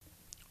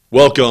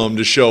Welcome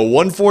to show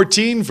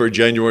 114 for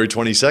January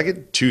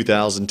 22nd,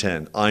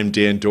 2010. I'm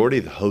Dan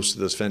Doherty, the host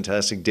of this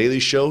fantastic daily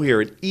show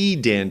here at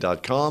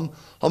edan.com.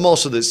 I'm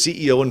also the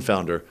CEO and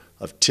founder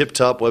of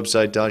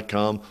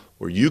tiptopwebsite.com,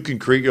 where you can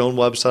create your own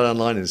website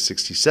online in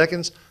 60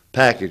 seconds.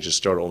 Packages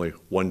start at only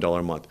 $1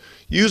 a month.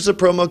 Use the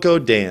promo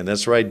code Dan.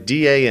 That's right,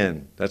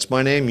 D-A-N. That's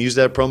my name. Use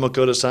that promo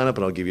code to sign up,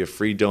 and I'll give you a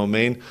free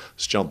domain.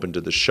 Let's jump into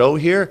the show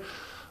here.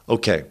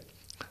 Okay,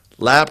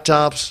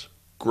 laptops,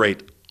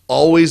 great.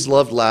 Always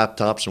loved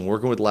laptops and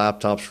working with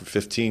laptops for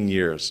 15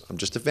 years. I'm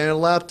just a fan of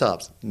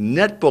laptops.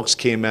 Netbooks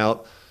came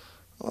out.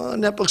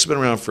 Netbooks have been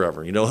around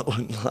forever. You know,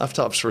 when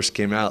laptops first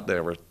came out,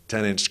 there were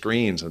 10-inch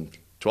screens and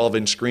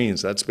 12-inch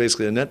screens. That's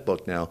basically a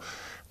netbook now.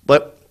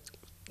 But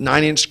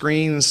 9-inch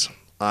screens,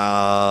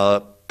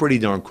 pretty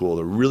darn cool.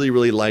 They're really,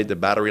 really light. The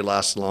battery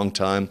lasts a long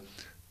time.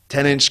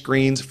 10-inch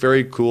screens,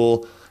 very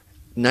cool.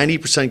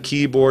 90%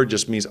 keyboard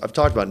just means, I've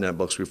talked about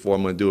netbooks before.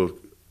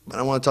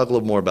 I want to talk a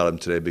little more about them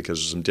today because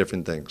there's some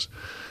different things.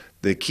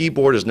 The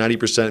keyboard is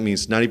 90%. It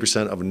means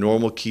 90% of a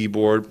normal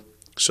keyboard.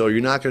 So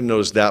you're not going to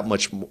notice that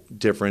much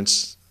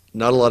difference.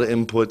 Not a lot of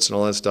inputs and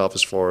all that stuff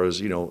as far as,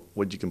 you know,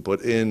 what you can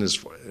put in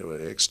as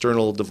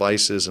external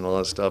devices and all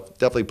that stuff.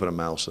 Definitely put a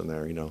mouse in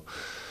there, you know.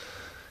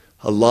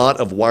 A lot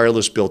of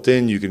wireless built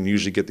in. You can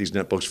usually get these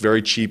netbooks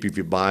very cheap if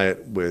you buy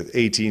it with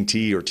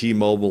AT&T or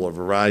T-Mobile or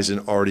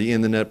Verizon already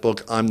in the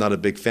netbook. I'm not a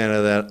big fan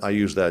of that. I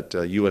use that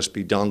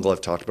USB dongle I've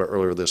talked about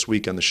earlier this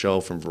week on the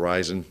show from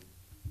Verizon.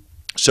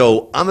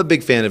 So I'm a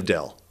big fan of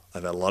Dell.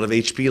 I've had a lot of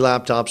HP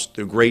laptops.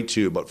 They're great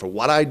too. But for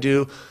what I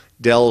do,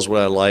 Dell is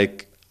what I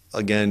like.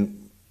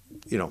 Again,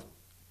 you know,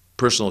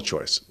 personal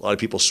choice. A lot of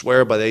people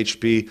swear by the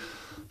HP.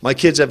 My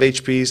kids have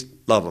HPs.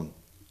 Love them.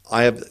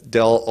 I have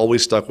Dell,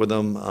 always stuck with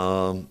them.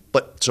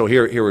 But so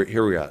here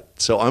we are.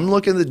 So I'm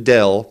looking at the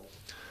Dell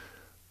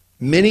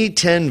Mini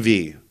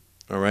 10V,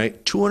 all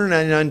right,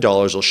 $299.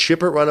 They'll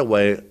ship it right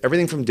away.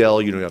 Everything from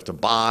Dell, you know, you have to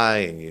buy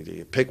and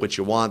you pick what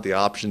you want, the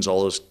options,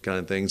 all those kind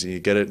of things, and you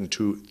get it in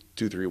two,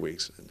 3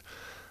 weeks. And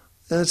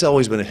that's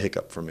always been a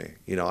hiccup for me.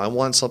 You know, I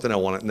want something, I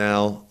want it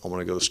now. I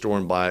want to go to the store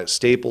and buy it.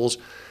 Staples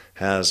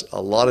has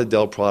a lot of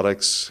Dell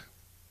products.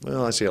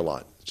 Well, I say a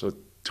lot. So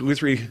 2 or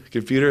 3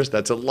 computers,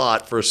 that's a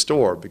lot for a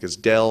store because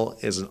Dell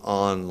is an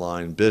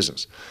online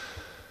business.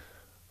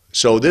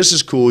 So this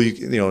is cool.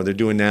 You know, they're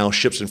doing now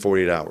ships in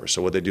 48 hours.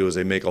 So what they do is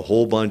they make a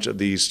whole bunch of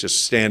these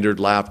just standard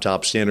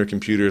laptops, standard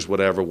computers,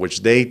 whatever,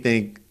 which they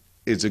think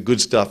is a good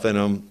stuff in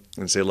them,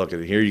 and say, look,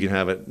 here you can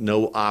have it,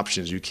 no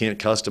options. You can't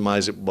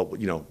customize it, but,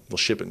 you know, we'll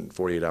ship it in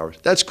 48 hours.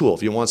 That's cool.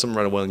 If you want something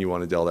right away and you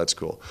want a Dell, that's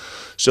cool.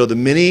 So the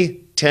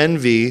Mini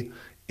 10V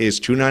is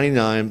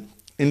 $299.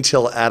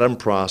 Intel Atom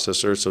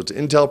processor. So it's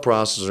an Intel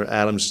processor.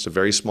 Atom's just a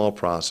very small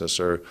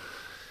processor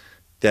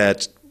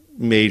that's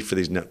made for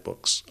these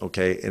netbooks.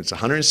 Okay, and it's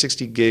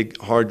 160 gig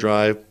hard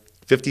drive,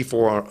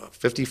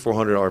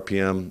 5400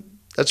 RPM.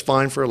 That's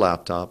fine for a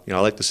laptop. You know,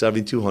 I like the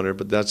 7200,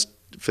 but that's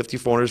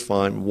 5400 is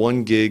fine.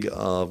 1 gig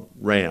of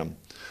RAM.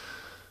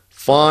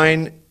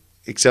 Fine,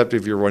 except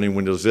if you're running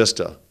Windows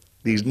Vista.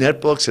 These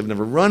netbooks have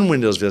never run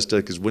Windows Vista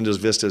because Windows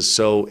Vista is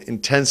so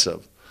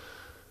intensive.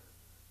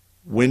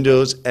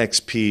 Windows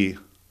XP.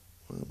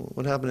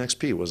 What happened to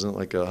XP? Wasn't it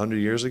like 100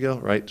 years ago,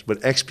 right? But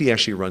XP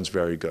actually runs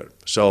very good.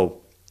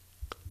 So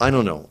I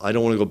don't know. I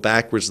don't want to go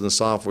backwards in the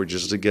software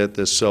just to get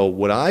this. So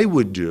what I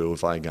would do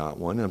if I got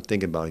one, I'm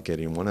thinking about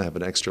getting one. I have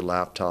an extra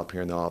laptop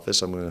here in the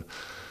office I'm going to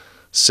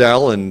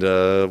sell, and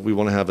we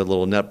want to have a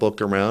little netbook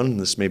around.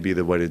 This may be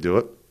the way to do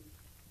it.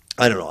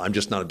 I don't know. I'm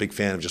just not a big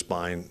fan of just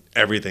buying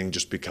everything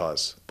just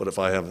because. But if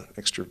I have an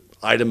extra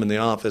item in the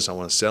office I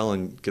want to sell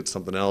and get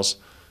something else,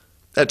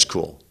 that's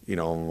cool. You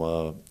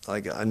know,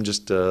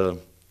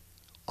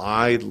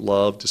 I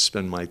love to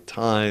spend my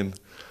time,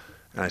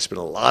 and I spend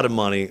a lot of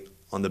money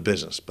on the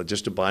business. But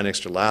just to buy an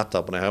extra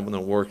laptop when I have one that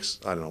works,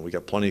 I don't know, we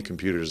got plenty of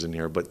computers in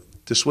here.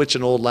 But to switch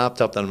an old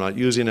laptop that I'm not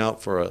using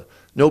out for a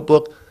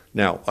notebook,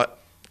 now,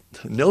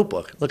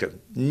 notebook, look at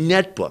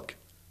netbook.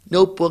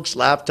 Notebooks,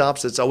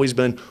 laptops, it's always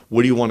been,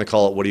 what do you want to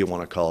call it, what do you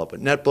want to call it? But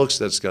netbooks,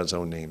 that's got its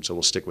own name, so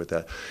we'll stick with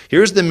that.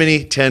 Here's the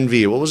Mini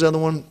 10V. What was the other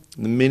one?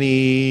 The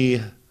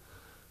Mini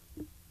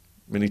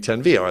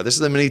 10V. All right, this is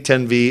the Mini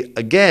 10V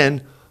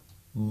again,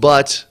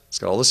 but it's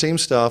got all the same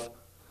stuff,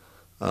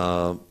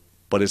 but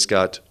it's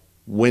got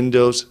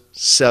Windows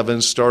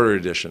 7 Starter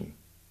Edition,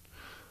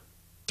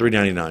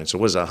 $399. So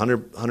what is that,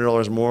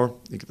 $100 more?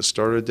 You get the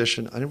Starter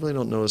Edition. I really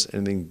don't notice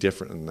anything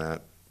different in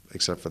that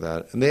except for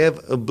that. And they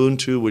have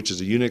Ubuntu, which is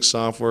a Unix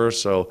software,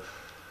 so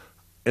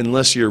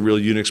unless you're a real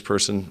Unix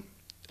person,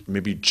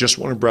 maybe you just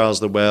want to browse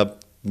the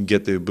web, you can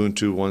get the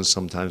Ubuntu ones.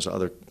 Sometimes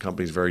other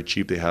companies very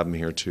cheap. They have them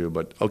here too.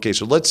 But okay,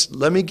 so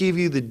let me give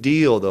you the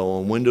deal though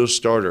on Windows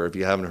Starter if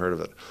you haven't heard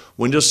of it.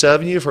 Windows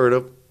 7 you've heard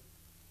of.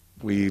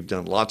 We've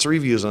done lots of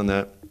reviews on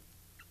that.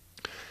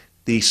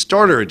 The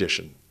Starter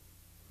Edition,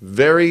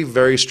 very,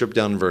 very stripped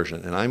down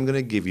version, and I'm going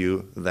to give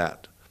you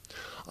that.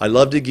 I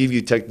love to give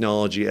you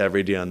technology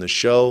every day on the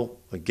show,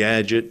 a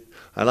gadget.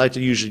 I like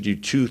to usually do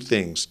two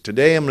things.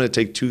 Today I'm going to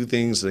take two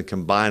things and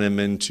combine them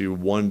into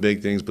one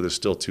big thing, but there's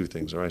still two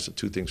things. All right, so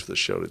two things for the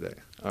show today.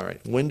 All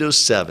right, Windows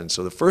 7.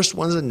 So the first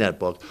one's a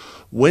netbook.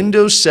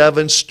 Windows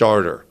 7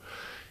 Starter.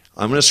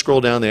 I'm going to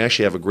scroll down. They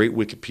actually have a great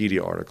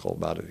Wikipedia article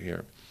about it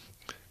here.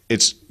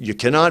 You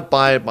cannot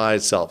buy it by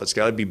itself. It's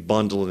got to be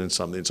bundled in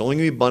something. It's only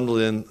going to be bundled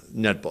in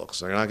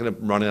netbooks. They're not going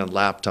to run it on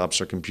laptops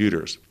or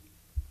computers.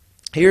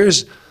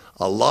 Here's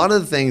a lot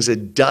of the things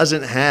it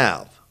doesn't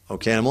have.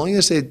 Okay, I'm only going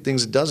to say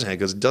things it doesn't have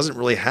because it doesn't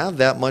really have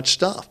that much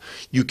stuff.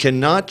 You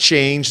cannot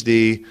change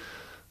the,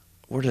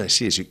 where did I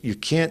see this? You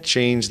can't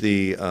change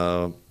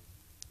the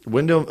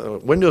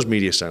Windows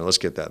Media Center. Let's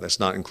get that.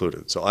 That's not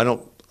included. So I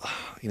don't,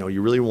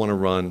 you really want to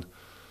run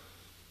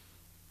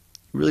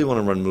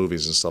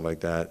movies and stuff like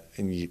that,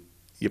 and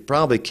you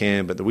probably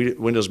can, but the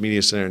Windows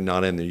Media Center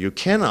not in there. You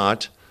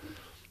cannot,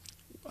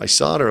 I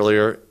saw it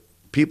earlier,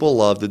 people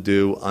love to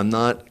do, I'm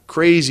not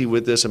crazy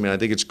with this, I mean I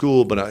think it's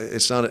cool, but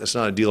it's not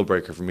a deal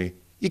breaker for me.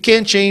 You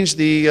can't change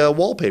the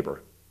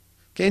wallpaper.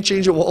 Can't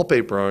change the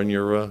wallpaper on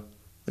your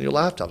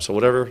laptop, so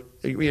whatever,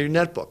 your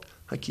netbook.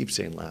 I keep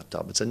saying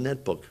laptop, it's a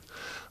netbook.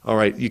 All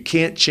right, you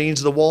can't change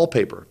the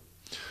wallpaper.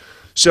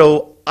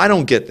 So I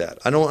don't get that.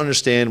 I don't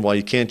understand why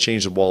you can't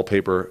change the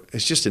wallpaper.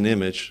 It's just an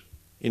image.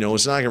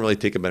 It's not going to really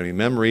take up any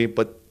memory,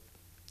 but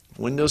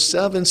Windows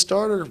 7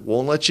 Starter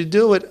won't let you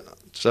do it.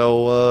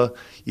 So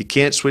you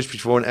can't switch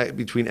between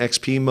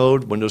XP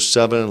mode. Windows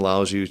 7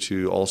 allows you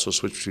to also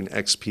switch between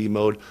XP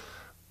mode.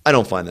 I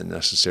don't find that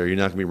necessary. You're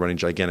not going to be running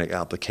gigantic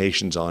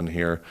applications on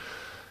here.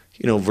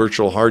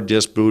 Virtual hard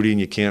disk booting,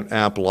 you can't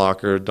app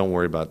locker. Don't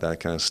worry about that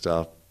kind of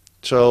stuff.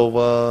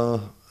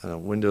 So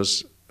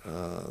Windows...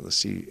 let's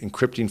see,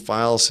 encrypting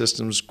file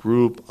systems,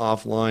 group,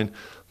 offline,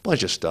 a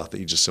bunch of stuff that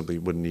you just simply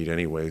wouldn't need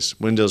anyways.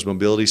 Windows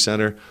Mobility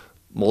Center,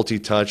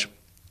 multi-touch,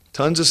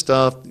 tons of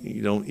stuff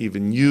you don't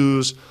even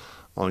use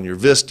on your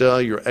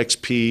Vista, your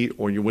XP,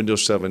 or your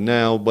Windows 7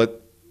 now,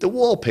 but the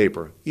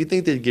wallpaper, you'd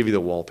think they'd give you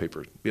the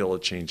wallpaper, be able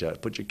to change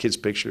that, put your kids'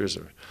 pictures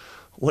or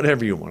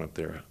whatever you want up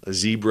there, a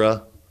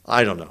zebra,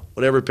 I don't know,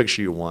 whatever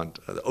picture you want.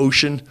 The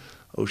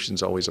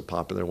ocean's always a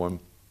popular one.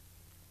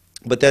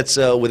 But that's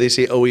what they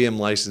say OEM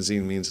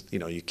licensing means,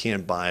 you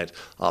can't buy it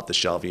off the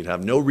shelf. You'd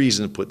have no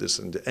reason to put this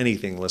into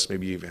anything unless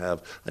maybe you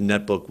have a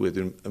netbook with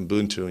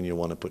Ubuntu and you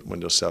want to put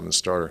Windows 7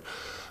 Starter.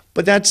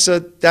 But that's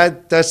the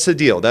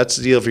deal. That's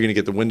the deal if you're going to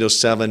get the Windows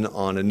 7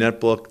 on a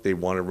netbook. They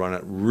want to run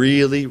it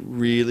really,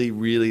 really,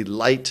 really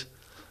light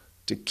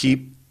to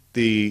keep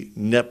the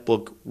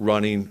netbook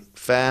running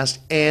fast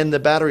and the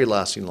battery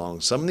lasting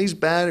long. Some of these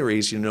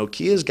batteries,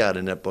 Kia's got a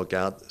netbook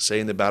out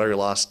saying the battery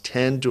lasts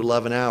 10 to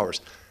 11 hours.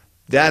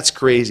 That's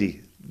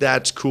crazy.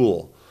 That's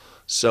cool.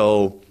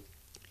 So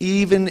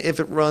even if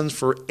it runs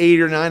for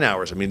 8 or 9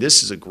 hours, I mean,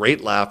 this is a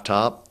great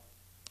laptop.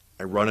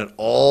 I run it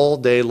all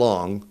day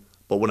long,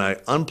 but when I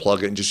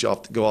unplug it and just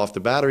go off the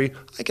battery,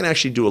 I can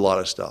actually do a lot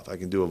of stuff. I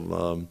can do,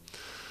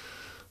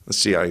 let's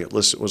see, I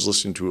was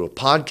listening to a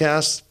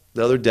podcast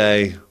the other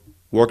day,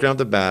 working out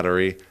the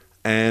battery,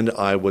 and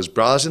I was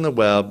browsing the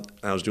web,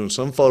 and I was doing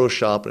some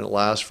Photoshop, and it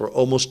lasts for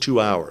almost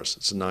 2 hours.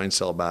 It's a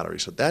 9-cell battery,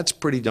 so that's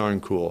pretty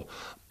darn cool.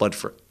 But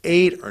for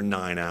 8 or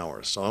 9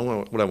 hours, so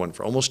I went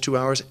for almost 2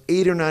 hours,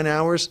 8 or 9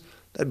 hours,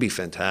 that'd be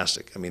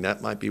fantastic. I mean,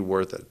 that might be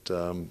worth it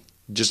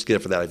just to get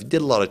it for that. If you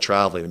did a lot of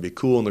traveling, it'd be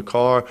cool in the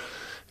car.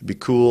 It'd be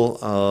cool.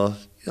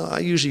 I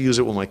usually use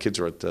it when my kids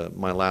are at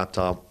my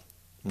laptop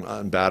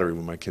on battery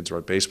when my kids are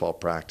at baseball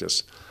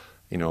practice.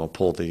 I'll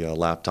pull the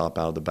laptop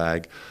out of the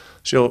bag.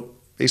 So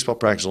baseball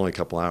practice is only a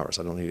couple hours.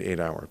 I don't need 8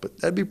 hours, but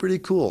that'd be pretty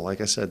cool.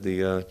 Like I said,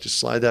 just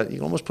slide that. You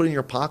can almost put it in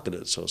your pocket.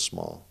 It's so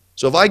small.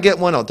 So if I get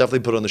one, I'll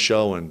definitely put it on the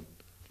show and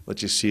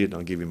let you see it, and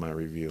I'll give you my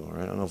review. All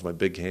right. I don't know if my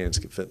big hands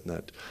can fit in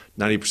that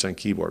 90%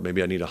 keyboard.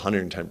 Maybe I need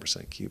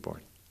 110%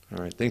 keyboard.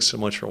 All right. Thanks so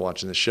much for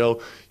watching the show.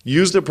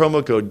 Use the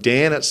promo code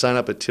Dan at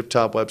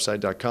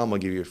signup@tiptopwebsite.com. I'll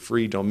give you a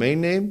free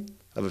domain name.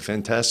 Have a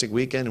fantastic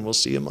weekend, and we'll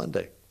see you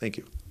Monday. Thank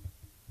you.